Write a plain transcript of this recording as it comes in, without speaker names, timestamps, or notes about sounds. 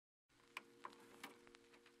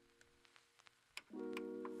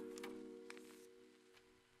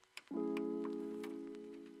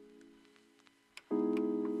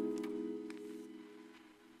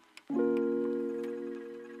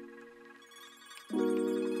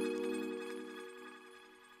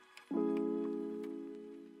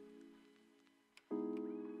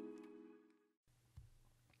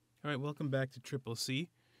All right, welcome back to Triple C.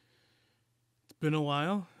 It's been a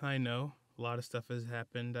while, I know. A lot of stuff has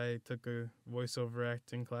happened. I took a voiceover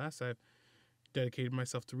acting class. I've dedicated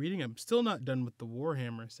myself to reading. I'm still not done with the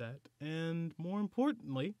Warhammer set. And more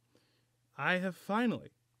importantly, I have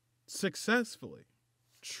finally, successfully,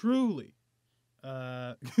 truly,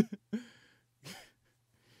 uh,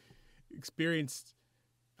 experienced,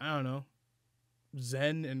 I don't know,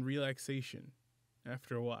 zen and relaxation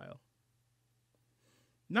after a while.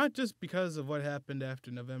 Not just because of what happened after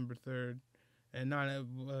November 3rd and not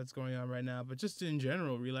what's going on right now, but just in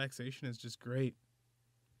general, relaxation is just great.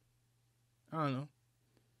 I don't know.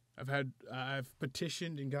 I've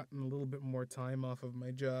petitioned and gotten a little bit more time off of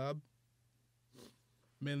my job,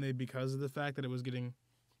 mainly because of the fact that it was getting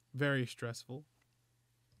very stressful.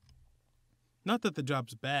 Not that the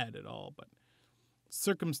job's bad at all, but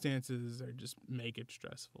circumstances are just make it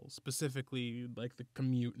stressful, specifically like the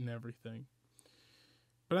commute and everything.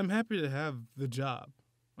 But I'm happy to have the job.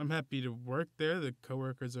 I'm happy to work there. The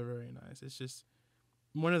coworkers are very nice. It's just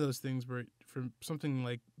one of those things where for something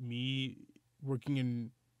like me working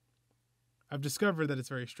in, I've discovered that it's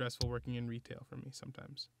very stressful working in retail for me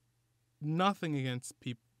sometimes. Nothing against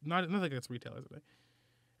people, nothing against retailers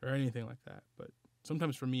or anything like that. But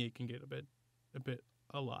sometimes for me it can get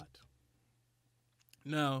a lot.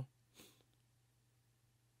 Now,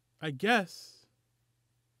 I guess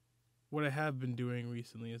what I have been doing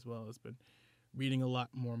recently as well has been reading a lot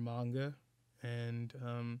more manga, and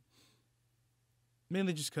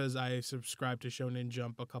mainly just because I subscribed to Shonen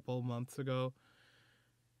Jump a couple of months ago.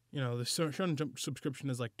 You know, the Shonen Jump subscription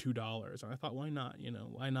is like $2, and I thought, why not? You know,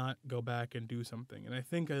 why not go back and do something? And I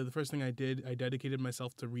think the first thing I did, I dedicated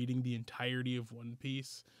myself to reading the entirety of One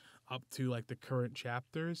Piece up to like the current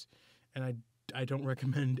chapters, and I don't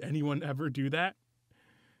recommend anyone ever do that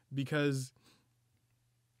because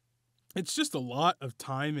it's just a lot of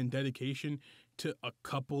time and dedication to a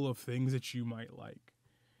couple of things that you might like.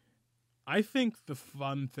 I think the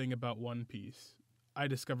fun thing about One Piece, I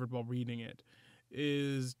discovered while reading it,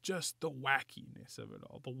 is just the wackiness of it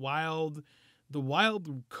all. The wild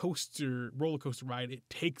roller coaster ride it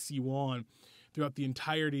takes you on throughout the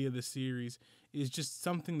entirety of the series is just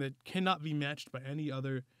something that cannot be matched by any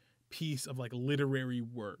other piece of like literary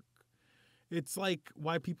work. It's like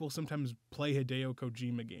why people sometimes play Hideo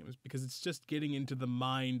Kojima games, because it's just getting into the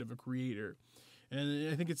mind of a creator. And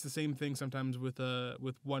I think it's the same thing sometimes with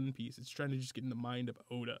One Piece. It's trying to just get in the mind of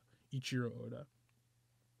Ichiro Oda.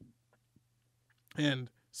 And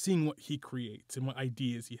seeing what he creates and what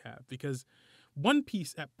ideas he has. Because One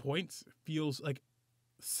Piece at points feels like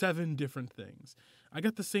 7 different things. I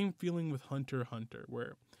got the same feeling with Hunter x Hunter,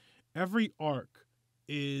 where every arc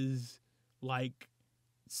is like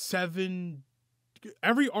 7.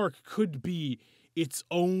 Every arc could be its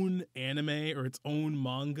own anime or its own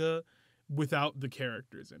manga without the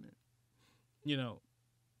characters in it. You know,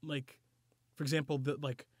 like for example, the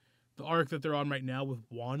arc that they're on right now with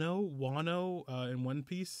Wano in One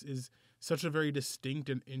Piece is such a very distinct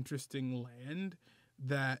and interesting land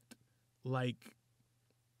that like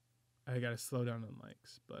I gotta slow down on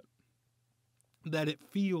mics, but that it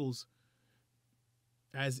feels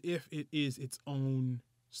as if it is its own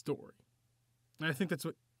story. And I think that's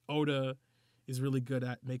what Oda is really good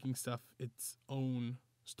at, making stuff its own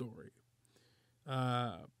story.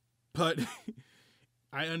 But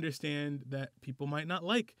I understand that people might not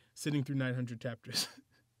like sitting through 900 chapters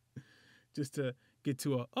just to get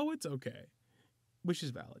to it's okay, which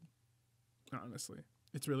is valid. Honestly,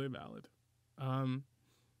 it's really valid.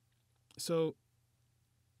 So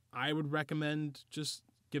I would recommend just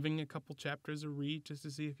giving a couple chapters a read just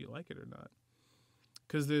to see if you like it or not.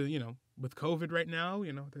 Because with COVID right now,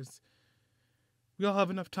 we all have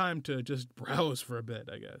enough time to just browse for a bit,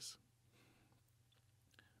 I guess.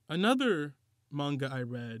 Another manga I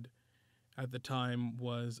read at the time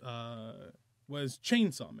was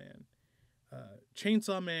Chainsaw Man.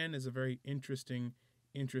 Chainsaw Man is a very interesting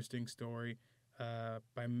story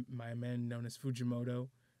by my man known as Fujimoto.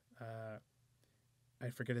 I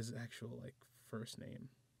forget his actual first name,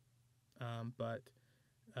 but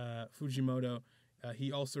Fujimoto.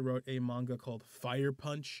 He also wrote a manga called Fire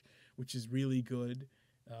Punch, which is really good.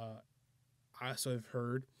 So I've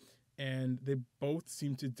heard. And they both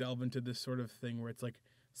seem to delve into this sort of thing where it's like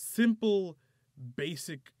simple,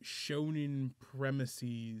 basic shonen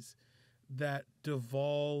premises that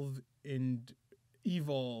devolve and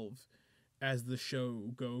evolve as the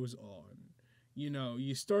show goes on.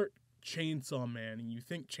 You start Chainsaw Man and you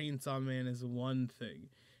think Chainsaw Man is one thing.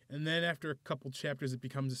 And then after a couple chapters, it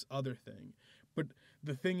becomes this other thing. But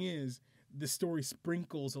the thing is the story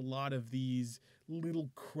sprinkles a lot of these little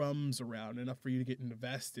crumbs around, enough for you to get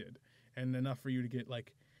invested and enough for you to get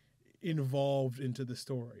like involved into the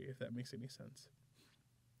story, if that makes any sense.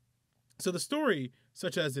 So the story,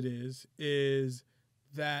 such as it is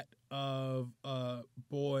that of a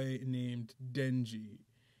boy named Denji.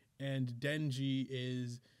 And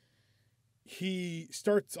Denji he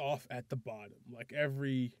starts off at the bottom, like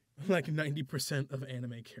 90% of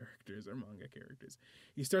anime characters or manga characters.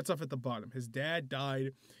 He starts off at the bottom. His dad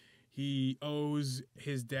died. He owes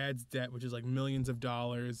his dad's debt, which is like millions of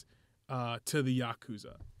dollars, to the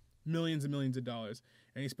Yakuza. Millions and millions of dollars.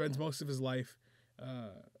 And he spends most of his life,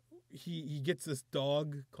 he gets this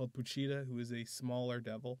dog called Puchita, who is a smaller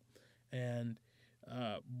devil, and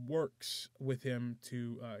works with him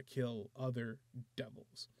to kill other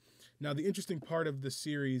devils. Now, the interesting part of the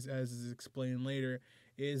series, as is explained later,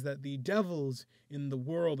 is that the devils in the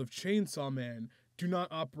world of Chainsaw Man do not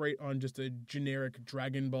operate on just a generic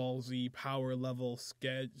Dragon Ball Z power level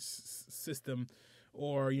system,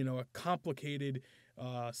 or, you know, a complicated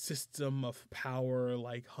system of power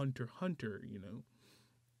like Hunter x Hunter, you know.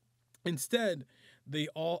 Instead, they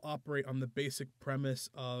all operate on the basic premise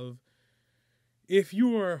of, if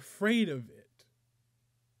you are afraid of it,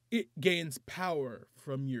 it gains power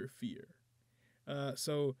from your fear.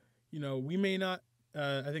 So, you know, we may not,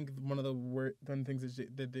 I think one of the things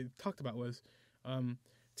that they talked about was,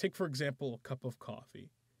 take, for example, a cup of coffee.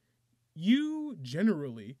 You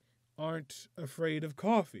generally aren't afraid of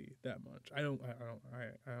coffee that much. I don't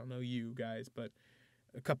know you guys, but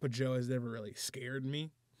a cup of Joe has never really scared me.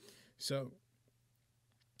 So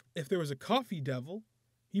if there was a coffee devil,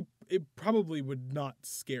 it probably would not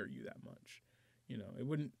scare you that much. You know, it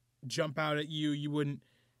wouldn't jump out at you. You wouldn't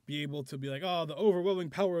be able to be like, oh, the overwhelming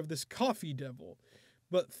power of this coffee devil.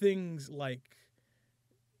 But things like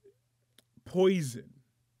poison,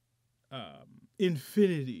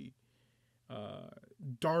 infinity,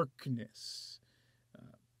 darkness,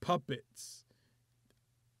 puppets,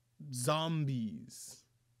 zombies,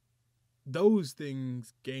 those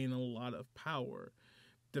things gain a lot of power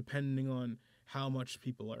depending on how much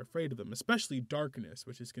people are afraid of them, especially darkness,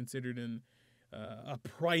 which is considered a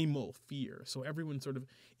primal fear. So everyone sort of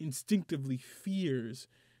instinctively fears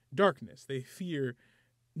darkness. They fear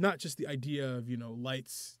not just the idea of, you know,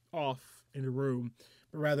 lights off in a room,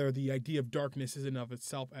 but rather the idea of darkness is in of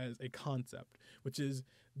itself as a concept, which is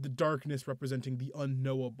the darkness representing the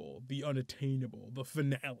unknowable, the unattainable, the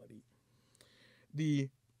finality, the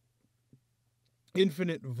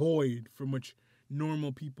infinite void from which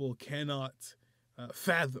normal people cannot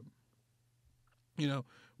fathom. You know,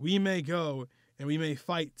 we may go and we may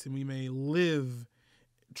fight and we may live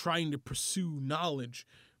trying to pursue knowledge,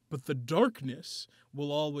 but the darkness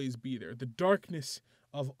will always be there. The darkness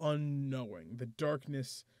of unknowing, the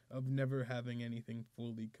darkness of never having anything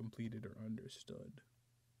fully completed or understood.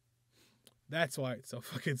 That's why it's so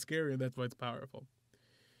fucking scary, and that's why it's powerful.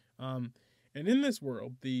 And in this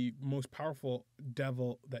world, the most powerful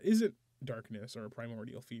devil that isn't darkness or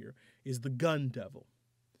primordial fear is the gun devil,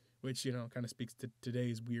 which, you know, kind of speaks to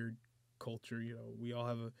today's weird culture. You know, we all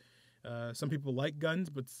have some people like guns,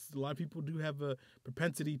 but a lot of people do have a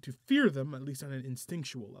propensity to fear them, at least on an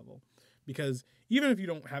instinctual level. Because even if you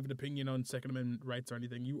don't have an opinion on Second Amendment rights or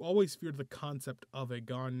anything, you always fear the concept of a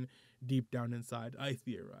gun deep down inside, I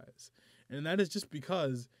theorize. And that is just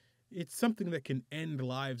because it's something that can end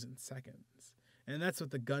lives in seconds. And that's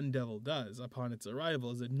what the gun devil does upon its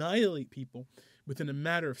arrival, is annihilate people within a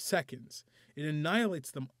matter of seconds. It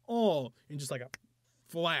annihilates them all in just like a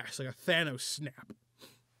flash, like a Thanos snap.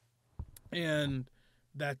 And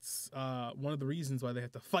that's one of the reasons why they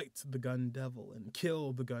have to fight the gun devil and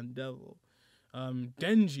kill the gun devil.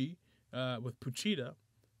 Denji, with Puchita,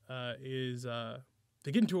 is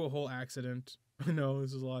they get into a whole accident. I know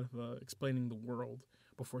this is a lot of explaining the world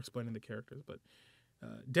before explaining the characters, but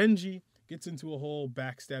Denji gets into a whole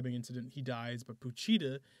backstabbing incident. He dies, but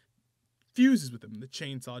Puchita fuses with him. The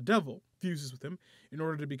Chainsaw Devil fuses with him in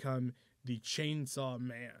order to become the Chainsaw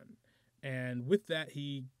Man. And with that,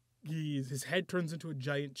 his head turns into a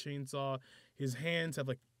giant chainsaw. His hands have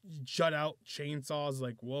like jut out chainsaws,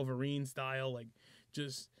 like Wolverine style. Like,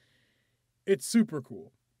 just, it's super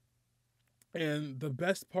cool. And the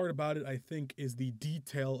best part about it, I think, is the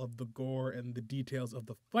detail of the gore and the details of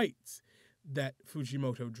the fights that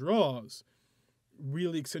Fujimoto draws.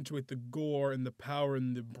 Really accentuate the gore and the power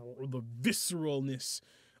and the visceralness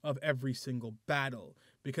of every single battle.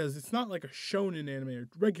 Because it's not like a shonen anime or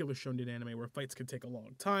regular shonen anime where fights can take a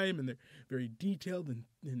long time and they're very detailed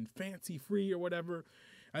and fancy free or whatever.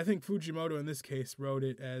 I think Fujimoto in this case wrote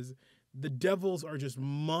it as the devils are just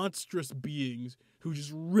monstrous beings who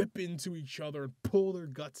just rip into each other and pull their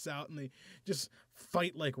guts out, and they just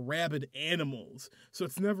fight like rabid animals. So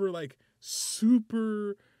it's never like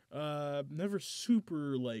super, never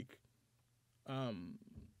super like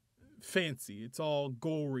fancy. It's all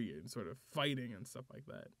gory and sort of fighting and stuff like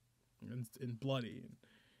that, and bloody and,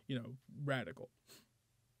 you know, radical.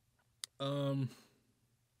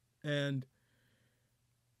 And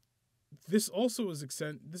this also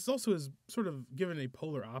is sort of given a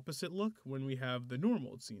polar opposite look when we have the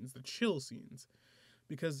normal scenes, the chill scenes,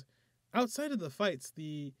 because outside of the fights,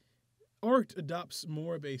 the art adopts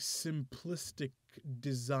more of a simplistic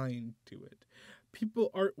design to it.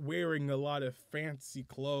 People aren't wearing a lot of fancy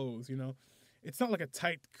clothes, you know. It's not like a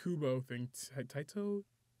tight Kubo thing, Taito,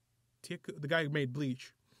 the guy who made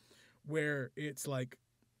Bleach, where it's like,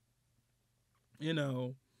 you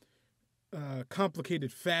know,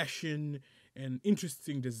 complicated fashion and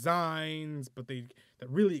interesting designs, but that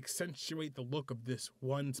really accentuate the look of this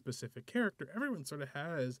one specific character. Everyone sort of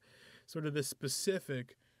has sort of this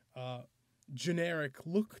specific generic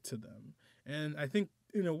look to them, and I think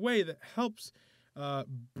in a way that helps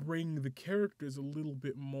bring the characters a little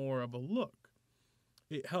bit more of a look.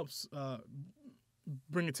 It helps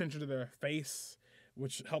bring attention to their face,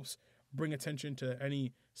 which helps bring attention to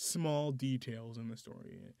any small details in the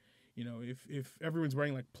story. You know, if everyone's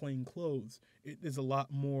wearing like plain clothes, it is a lot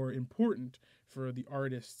more important for the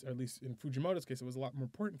artist, at least in Fujimoto's case, it was a lot more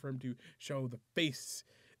important for him to show the face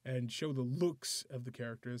and show the looks of the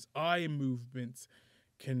characters. Eye movements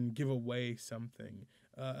can give away something.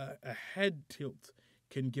 A head tilt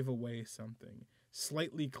can give away something.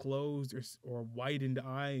 Slightly closed or widened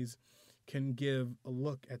eyes can give a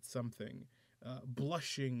look at something.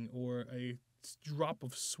 Blushing or a drop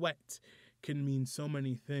of sweat can mean so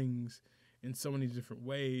many things in so many different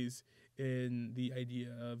ways in the idea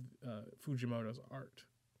of Fujimoto's art.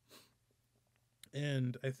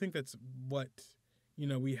 And I think that's what, you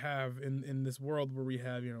know, we have in this world where we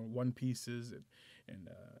have, you know, One Pieces and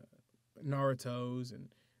Naruto's and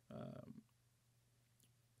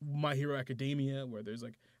My Hero Academia, where there's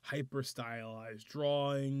like hyper stylized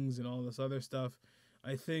drawings and all this other stuff.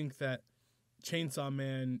 I think that Chainsaw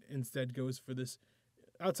Man instead goes for this,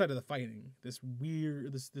 outside of the fighting, this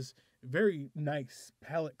weird, this very nice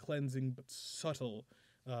palette cleansing but subtle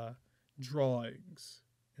drawings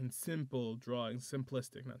and simple drawings,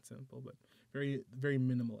 simplistic, not simple, but very, very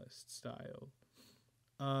minimalist style.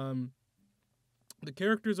 The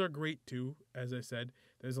characters are great too, as I said.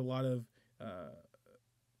 There's a lot of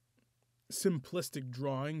simplistic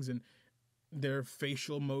drawings and their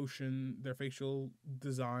facial motion, their facial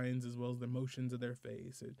designs, as well as the motions of their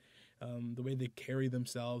face. The way they carry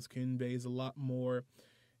themselves conveys a lot more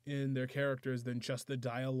in their characters than just the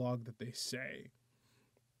dialogue that they say.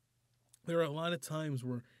 There are a lot of times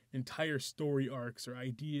where entire story arcs or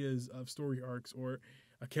ideas of story arcs or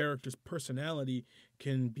a character's personality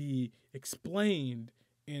can be explained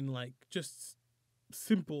in like just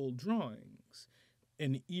simple drawings.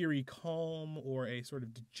 An eerie calm or a sort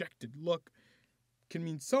of dejected look can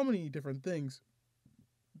mean so many different things.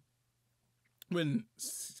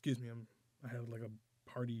 Excuse me, I had like a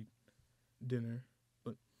party dinner,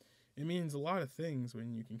 but it means a lot of things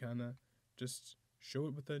when you can kind of just show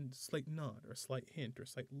it with a slight nod or a slight hint or a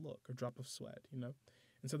slight look or drop of sweat, you know?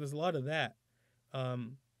 And so there's a lot of that.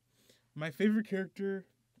 My favorite character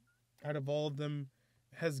out of all of them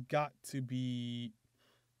has got to be,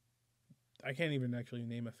 I can't even actually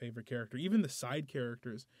name a favorite character. Even the side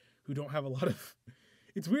characters who don't have a lot of,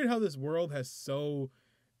 it's weird how this world has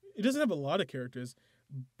it doesn't have a lot of characters,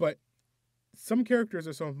 but some characters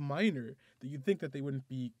are so minor that you'd think that they wouldn't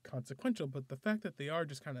be consequential, but the fact that they are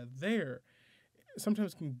just kind of there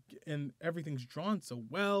sometimes and everything's drawn so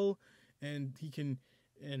well, and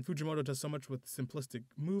Fujimoto does so much with simplistic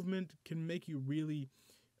movement, can make you really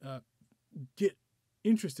get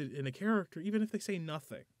interested in a character, even if they say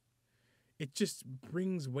nothing. It just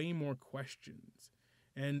brings way more questions.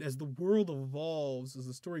 And as the world evolves, as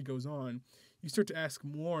the story goes on, you start to ask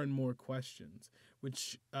more and more questions,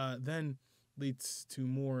 which then leads to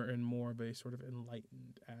more and more of a sort of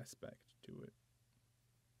enlightened aspect to it.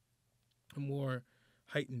 A more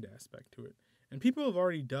heightened aspect to it. And people have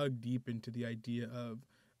already dug deep into the idea of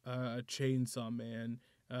Chainsaw Man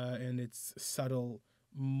and its subtle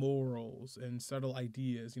morals and subtle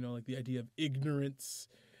ideas, you know, like the idea of ignorance,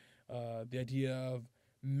 the idea of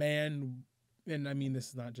man, and I mean this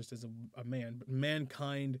is not just as a man, but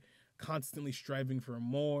mankind constantly striving for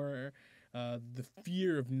more, the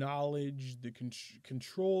fear of knowledge, the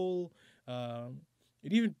control.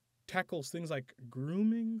 It even tackles things like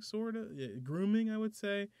grooming, sort of grooming, I would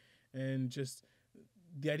say, and just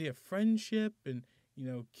the idea of friendship and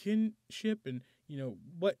kinship and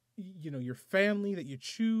what your family that you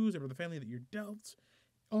choose or the family that you're dealt.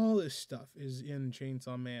 All this stuff is in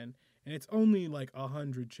Chainsaw Man, and it's only like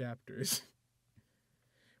 100 chapters,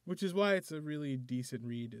 which is why it's a really decent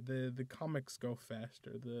read. The comics go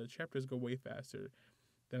faster, the chapters go way faster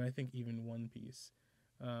than I think even One Piece,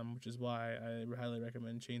 which is why I highly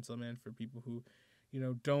recommend Chainsaw Man for people who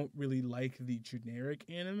don't really like the generic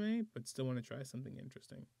anime but still want to try something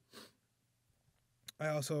interesting. I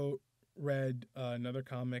also read another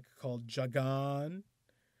comic called Jagan,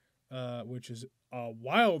 which is a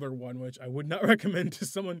wilder one, which I would not recommend to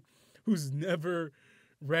someone who's never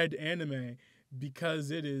read anime,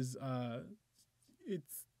 because it's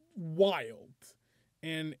wild.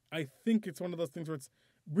 And I think it's one of those things where it's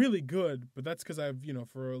really good, but that's because I've,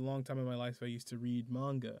 for a long time in my life, I used to read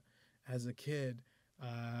manga as a kid.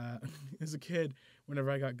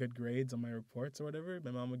 Whenever I got good grades on my reports or whatever,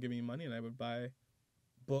 my mom would give me money and I would buy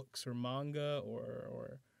books or manga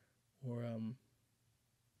or what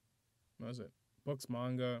was it? Books,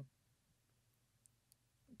 manga,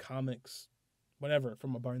 comics, whatever,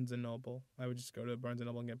 from a Barnes & Noble. I would just go to Barnes &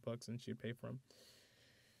 Noble and get books, and she'd pay for them.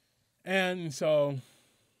 And so,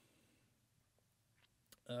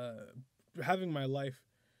 having part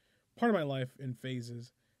of my life in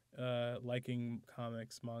phases, liking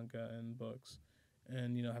comics, manga, and books,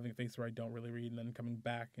 and, having a phase where I don't really read, and then coming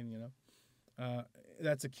back, and,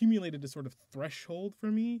 that's accumulated a sort of threshold for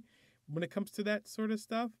me when it comes to that sort of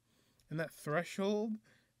stuff. And that threshold,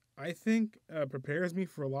 I think, prepares me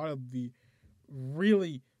for a lot of the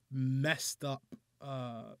really messed up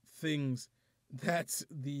things that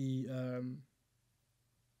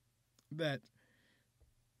that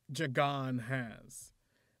Jagan has.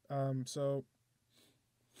 So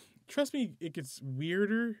trust me, it gets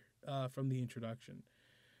weirder from the introduction.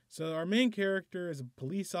 So our main character is a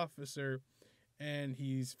police officer, and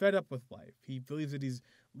he's fed up with life. He believes that he's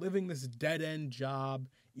living this dead-end job,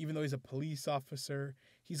 even though he's a police officer.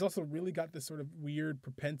 He's also really got this sort of weird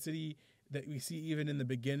propensity that we see even in the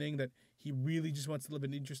beginning, that he really just wants to live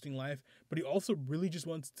an interesting life, but he also really just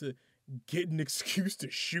wants to get an excuse to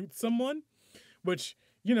shoot someone, which,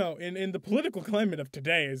 in the political climate of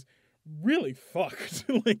today is really fucked.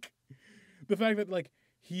 Like, the fact that, like,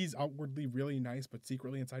 he's outwardly really nice, but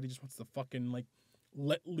secretly inside he just wants to fucking, like,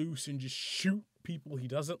 let loose and just shoot people he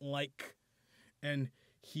doesn't like. And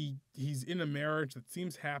he's in a marriage that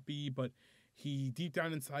seems happy, but he deep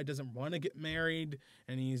down inside doesn't want to get married,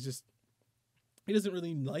 and he doesn't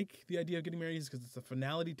really like the idea of getting married because it's a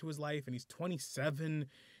finality to his life, and he's 27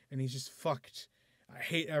 and he's just fucked. I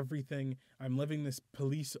hate everything. I'm living this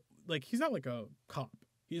police, like, he's not like a cop.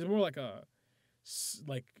 He's more like a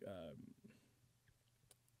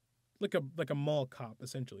mall cop,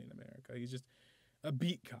 essentially, in America. He's just a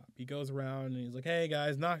beat cop. He goes around and he's like, "Hey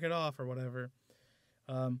guys, knock it off," or whatever.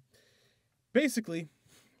 Basically,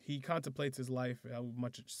 he contemplates his life, how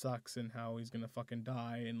much it sucks, and how he's gonna fucking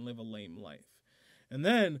die and live a lame life. And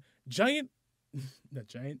then not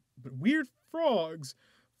giant, but weird frogs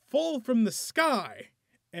fall from the sky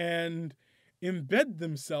and embed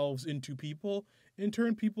themselves into people and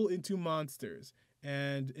turn people into monsters.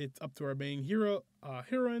 And it's up to our main hero,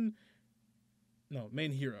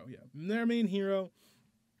 their main hero,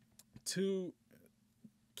 to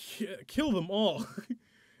kill them all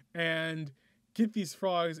and get these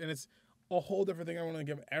frogs. And it's a whole different thing. I don't want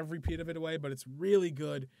to give every bit of it away, but it's really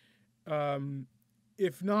good.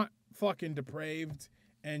 If not fucking depraved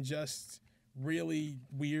and just really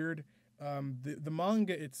weird. The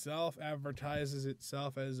manga itself advertises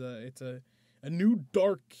itself as a new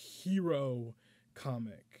dark hero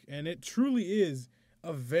comic, and it truly is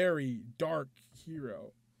a very dark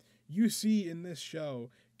hero. You see in this show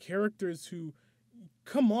characters who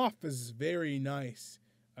come off as very nice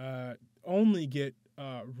only get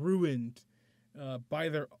ruined by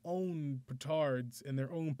their own petards and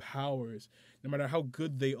their own powers, no matter how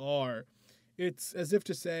good they are. It's as if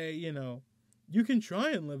to say, you can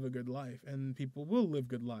try and live a good life, and people will live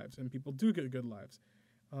good lives, and people do get good lives.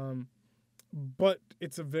 But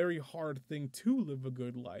it's a very hard thing to live a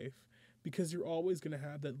good life, because you're always going to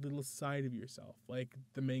have that little side of yourself, like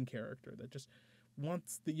the main character, that just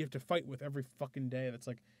wants that you have to fight with every fucking day. That's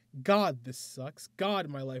like, God, this sucks. God,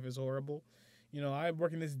 my life is horrible. I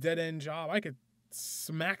work in this dead-end job. I could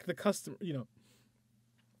smack the customer,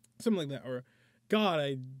 something like that. Or, God,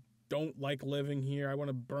 I don't like living here. I want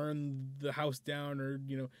to burn the house down. Or,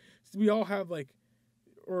 we all have, like,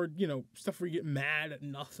 or, stuff where you get mad at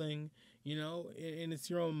nothing. and it's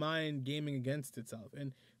your own mind gaming against itself.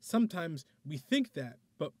 And sometimes we think that,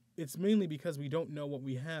 but it's mainly because we don't know what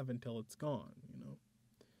we have until it's gone.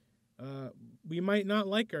 We might not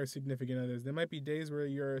like our significant others. There might be days where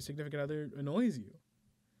your significant other annoys you,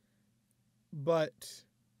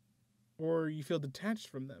 or you feel detached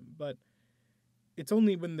from them. But it's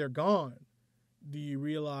only when they're gone do you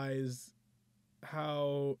realize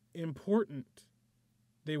how important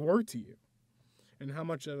they were to you and how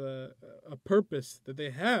much of a purpose that they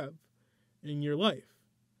have in your life.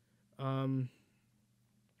 And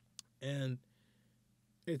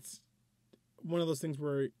it's one of those things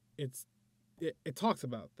where it talks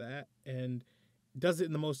about that and does it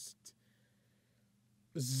in the most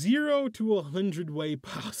 0 to 100 way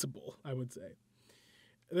possible, I would say.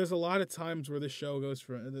 There's a lot of times where the show goes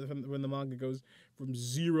when the manga goes from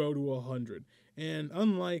 0 to 100. And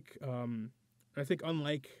unlike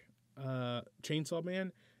Chainsaw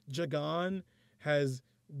Man, Jagan has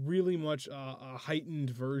really much a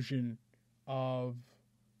heightened version of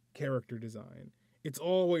character design. It's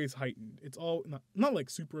always heightened. It's all not like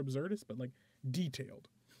super absurdist, but like detailed.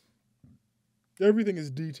 Everything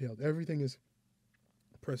is detailed. Everything is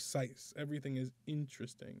precise. Everything is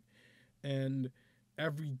interesting. And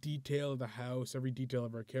every detail of the house, every detail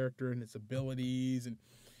of our character and his abilities and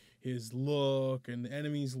his look and the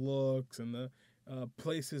enemy's looks and the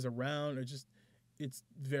places around it's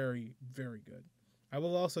very, very good. I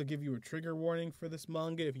will also give you a trigger warning for this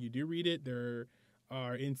manga. If you do read it, there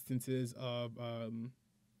are instances of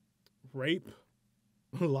rape,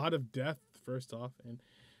 a lot of death, first off, and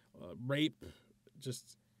rape,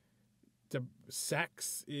 just the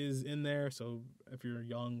sex is in there. So if you're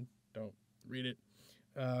young, don't read it.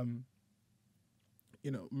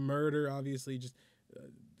 Murder, obviously, just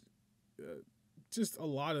a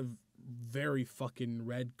lot of very fucking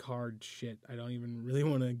red card shit. I don't even really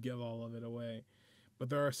want to give all of it away. But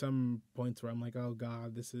there are some points where I'm like, oh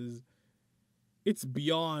God, it's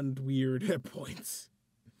beyond weird at points.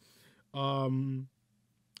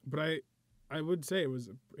 But I would say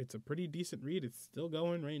it's a pretty decent read. It's still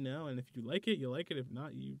going right now, and if you like it, you like it. If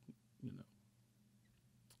not,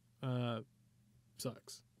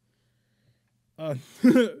 sucks. I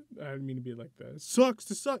didn't mean to be like that. It sucks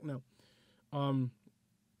to suck now.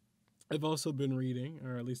 I've also been reading,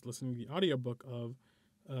 or at least listening to the audiobook of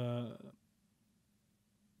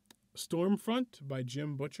Stormfront by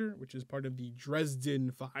Jim Butcher, which is part of the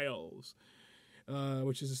Dresden Files,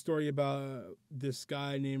 which is a story about this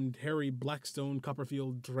guy named Harry Blackstone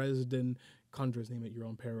Copperfield Dresden. Conjure his name at your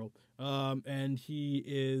own peril. And he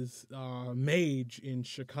is a mage in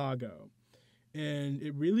Chicago. And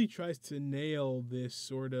it really tries to nail this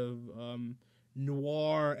sort of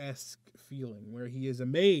noir-esque feeling where he is a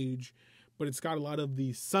mage, but it's got a lot of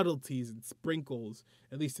these subtleties and sprinkles,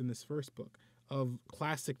 at least in this first book, of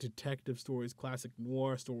classic detective stories, classic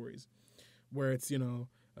noir stories, where it's, a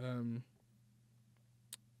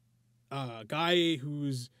guy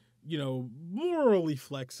who's, morally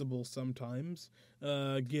flexible sometimes,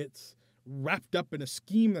 gets wrapped up in a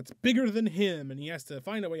scheme that's bigger than him, and he has to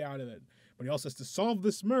find a way out of it. But he also has to solve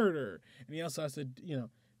this murder, and he also has to,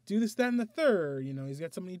 do this, that, and the third. He's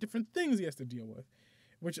got so many different things he has to deal with,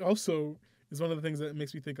 which also is one of the things that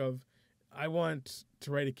makes me think of, I want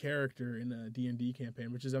to write a character in a D&D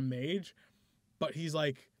campaign, which is a mage, but he's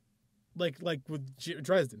like with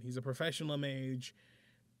Dresden, he's a professional mage,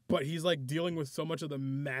 but he's like dealing with so much of the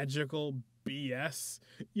magical BS,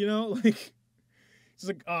 It's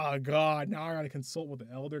like, oh God, now I gotta consult with the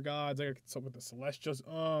elder gods. I gotta consult with the celestials.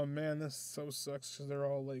 Oh man, this so sucks because they're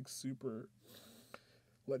all like super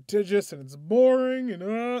litigious and it's boring and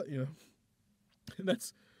And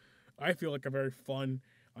that's, I feel like, a very fun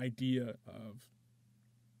idea of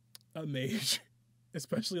a mage,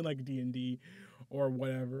 especially in like D&D or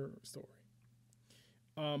whatever story.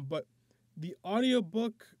 But the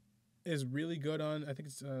audiobook is really good on, I think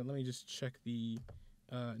it's, let me just check the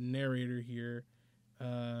narrator here.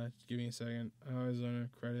 Give me a second. I always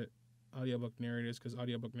want to credit audiobook narrators because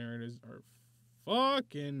audiobook narrators are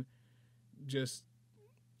fucking just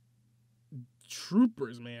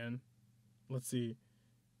troopers, man. Let's see.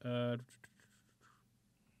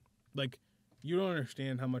 Like, you don't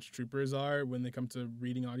understand how much troopers are when they come to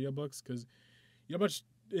reading audiobooks because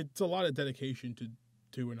it's a lot of dedication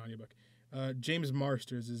to an audiobook. James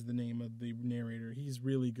Marsters is the name of the narrator. He's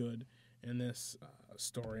really good in this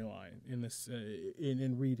storyline, in this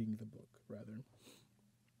in reading the book, rather.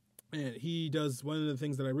 And he does one of the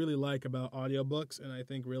things that I really like about audiobooks, and I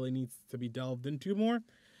think really needs to be delved into more,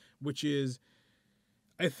 which is,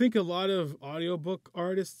 I think a lot of audiobook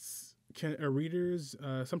artists readers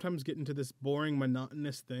sometimes get into this boring,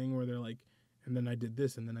 monotonous thing where they're like, and then I did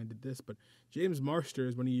this, and then I did this. But James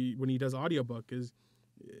Marsters, when he does audiobooks,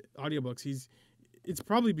 it's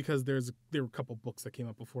probably because there were a couple books that came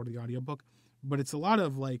up before the audiobook, but it's a lot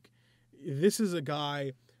of like, this is a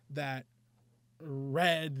guy that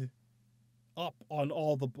read up on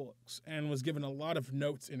all the books and was given a lot of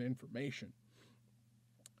notes and information,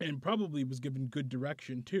 and probably was given good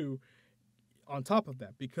direction too on top of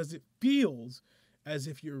that, because it feels as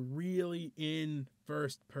if you're really in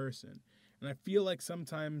first person. And I feel like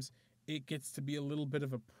sometimes it gets to be a little bit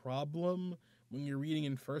of a problem when you're reading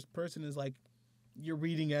in first person, is like you're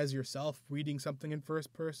reading as yourself, reading something in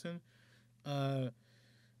first person.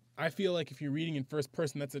 I feel like if you're reading in first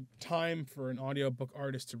person, that's a time for an audiobook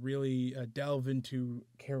artist to really delve into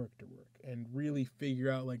character work and really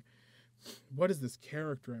figure out, like, what is this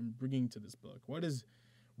character I'm bringing to this book?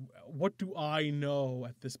 What do I know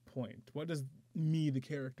at this point? What does me, the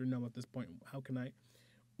character, know at this point? How can I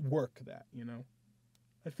work that, you know?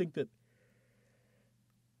 I think that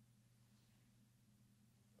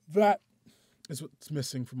is what's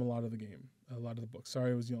missing from a lot of the books.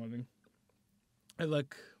 Sorry, I was yawning.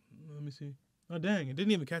 Let me see. Oh, dang, it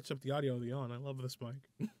didn't even catch up the audio of the yawn. I love this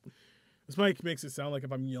mic. This mic makes it sound like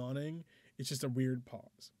if I'm yawning, it's just a weird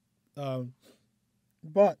pause.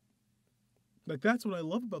 But like, that's what I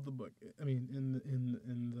love about the book. I mean,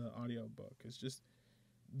 in the audio book, it's just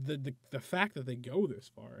the fact that they go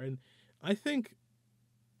this far. And I think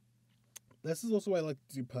this is also why I like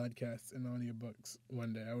to do podcasts and audiobooks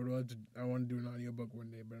one day. I want to do an audiobook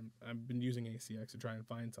one day, but I've been using ACX to try and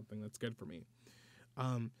find something that's good for me.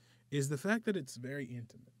 Is the fact that it's very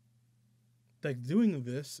intimate. Like, doing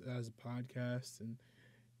this as a podcast and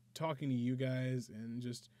talking to you guys and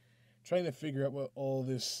just trying to figure out what all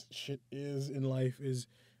this shit is in life is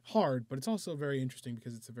hard, but it's also very interesting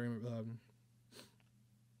because it's a very,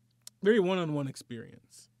 very one-on-one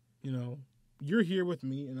experience. You know, you're here with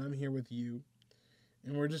me and I'm here with you,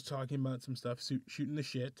 and we're just talking about some stuff, shooting the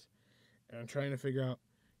shit, and I'm trying to figure out,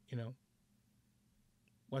 you know,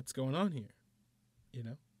 what's going on here, you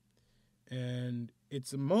know? And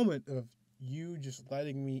it's a moment of you just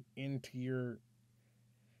letting me into your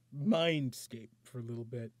mindscape for a little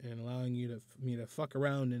bit and allowing me to fuck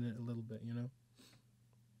around in it a little bit, you know?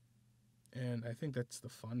 And I think that's the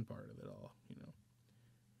fun part of it all, you know?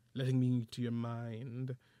 Letting me into your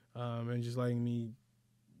mind, and just letting me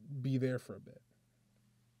be there for a bit.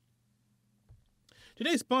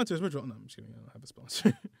 Today's sponsor is Ritual. No, I'm just kidding. I don't have a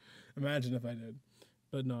sponsor. Imagine if I did.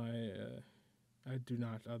 But no, I do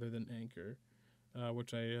not, other than Anchor,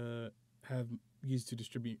 which I have used to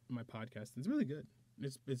distribute my podcast. It's really good.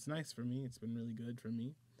 It's nice for me. It's been really good for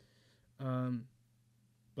me.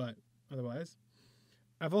 But otherwise,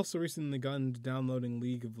 I've also recently gotten to downloading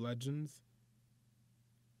League of Legends.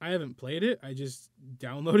 I haven't played it. I just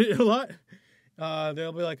download it a lot.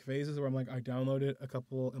 There'll be like phases where I'm like, I download it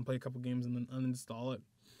and play a couple games and then uninstall it.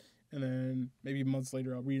 And then maybe months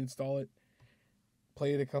later, I'll reinstall it,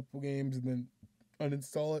 play it a couple games and then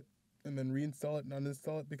uninstall it, and then reinstall it and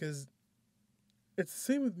uninstall it, because it's the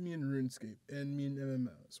same with me in RuneScape and me in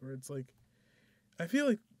MMOs, where it's like, I feel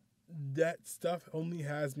like that stuff only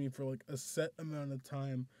has me for like a set amount of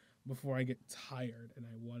time before I get tired and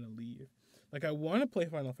I want to leave. Like, I want to play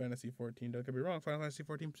Final Fantasy 14. Don't get me wrong. Final Fantasy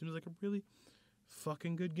 14 seems like a really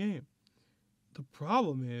fucking good game. The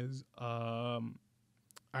problem is,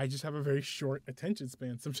 I just have a very short attention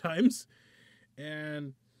span sometimes.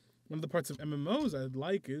 And one of the parts of MMOs I'd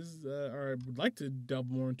like is, or I would like to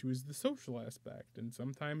delve more into, is the social aspect. And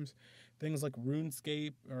sometimes things like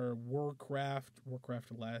RuneScape or Warcraft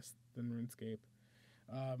less than RuneScape,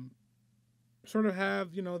 sort of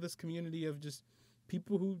have, you know, this community of just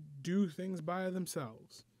people who do things by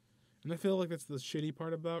themselves. And I feel like that's the shitty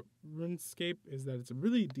part about RuneScape, is that it's a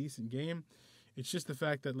really decent game. It's just the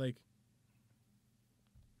fact that, like,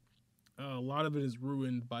 a lot of it is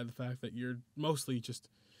ruined by the fact that you're mostly just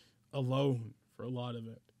alone for a lot of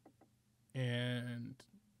it. And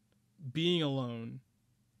being alone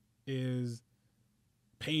is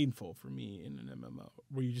painful for me in an MMO,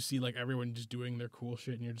 where you just see, like, everyone just doing their cool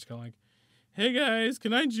shit and you're just kind of like, hey guys,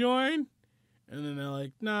 can I join? And then they're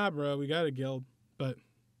like, nah, bro, we got a guild. But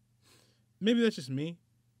maybe that's just me.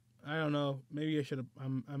 I don't know. Maybe I should have,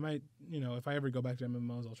 I might, you know, if I ever go back to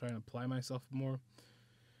MMOs, I'll try and apply myself more.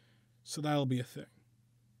 So that'll be a thing.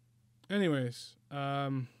 Anyways,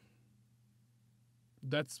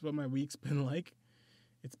 that's what my week's been like.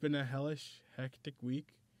 It's been a hellish, hectic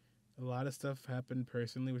week. A lot of stuff happened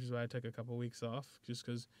personally, which is why I took a couple weeks off, just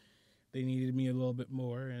because they needed me a little bit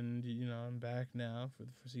more, and I'm back now for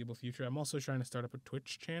the foreseeable future. I'm also trying to start up a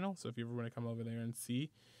Twitch channel, so if you ever want to come over there and see,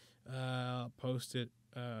 I'll post it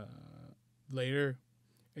later.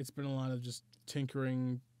 It's been a lot of just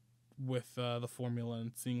tinkering with the formula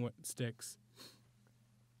and seeing what sticks.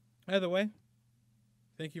 Either way,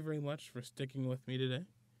 thank you very much for sticking with me today.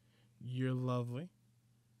 You're lovely.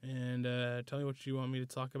 And tell me what you want me to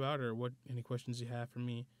talk about, or any questions you have for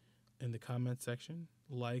me in the comment section.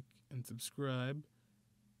 Like and subscribe.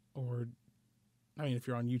 Or, if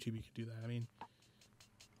you're on YouTube, you could do that.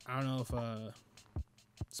 I don't know if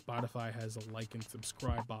Spotify has a like and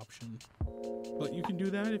subscribe option, but you can do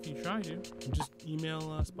that if you try to. And just email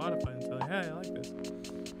Spotify and say, hey, I like this.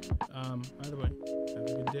 Either way, have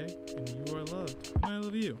a good day, and you are loved, and I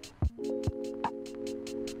love you.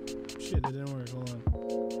 Shit, that didn't work. Hold on.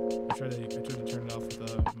 I tried to turn it off with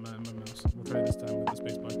my mouse. We'll try this time with the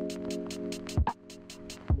spacebar.